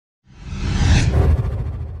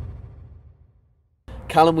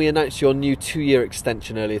Callum, we announced your new 2-year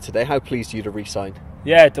extension earlier today. How pleased are you to re-sign?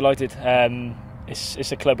 Yeah, delighted.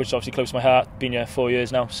 It's a club which is obviously close to my heart. Been here 4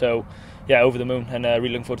 years now, so yeah, over the moon, and really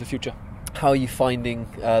looking forward to the future. How are you finding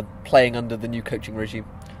playing under the new coaching regime?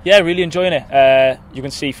 Yeah, really enjoying it. You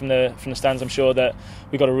can see from the stands, I'm sure, that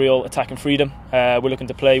we've got a real attacking freedom. We're looking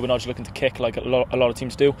to play. We're not just looking to kick like a lot of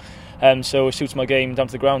teams do. So it suits my game down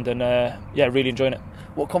to the ground, and yeah, really enjoying it.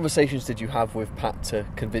 What conversations did you have with Pat to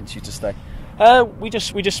convince you to stay? We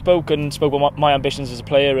just spoke about my ambitions as a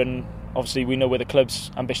player, and obviously we know where the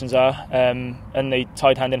club's ambitions are, and they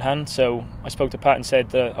tied hand in hand. So I spoke to Pat and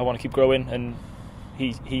said that I want to keep growing, and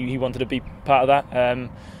he wanted to be part of that,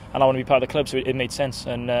 and I want to be part of the club, so it made sense,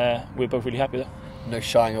 and we're both really happy with that. No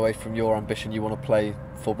shying away from your ambition. You want to play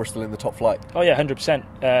for Bristol in the top flight? Oh yeah,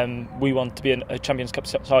 100%. We want to be a Champions Cup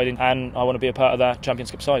side, and I want to be a part of that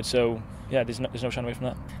Champions Cup side. So yeah, there's no shying away from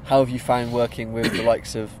that. How have you found working with the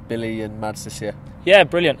likes of Billy and Mads this year? Yeah,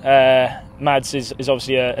 brilliant. Mads is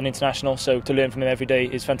obviously an international, so to learn from him every day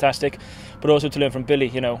is fantastic. But also to learn from Billy,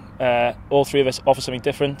 all three of us offer something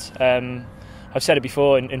different. I've said it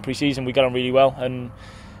before in pre-season, we got on really well, and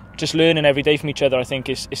just learning every day from each other, I think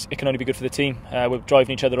it can only be good for the team. We're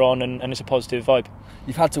driving each other on, and it's a positive vibe.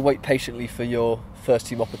 You've had to wait patiently for your first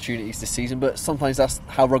team opportunities this season, but sometimes that's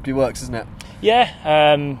how rugby works, isn't it? Yeah,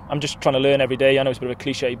 I'm just trying to learn every day. I know it's a bit of a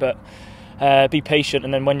cliche, but be patient,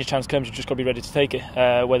 and then when your chance comes, you've just got to be ready to take it,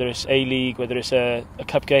 whether it's A-League, whether it's a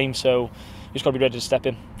cup game, so you've just got to be ready to step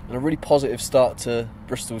in. And a really positive start to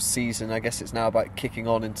Bristol's season. I guess it's now about kicking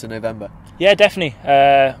on into November. Yeah, definitely.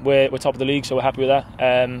 We're top of the league, so we're happy with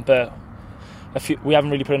that. But we haven't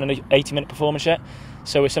really put in an 80-minute performance yet,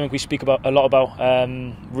 so it's something we speak about a lot about.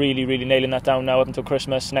 Really nailing that down now up until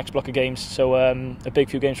Christmas, next block of games. So a big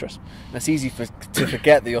few games for us. And it's easy to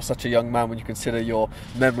forget that you're such a young man when you consider your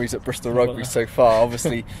memories at Bristol Rugby so far.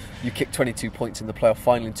 Obviously, you kicked 22 points in the playoff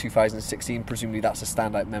final in 2016. Presumably, that's a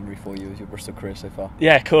standout memory for you of your Bristol career so far.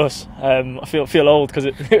 Yeah, of course. I feel old because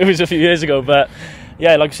it was a few years ago, but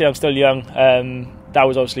yeah, like I say, I'm still young. That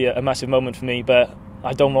was obviously a massive moment for me, but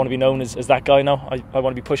I don't want to be known as that guy now. I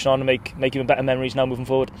want to be pushing on and make even better memories now moving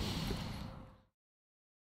forward.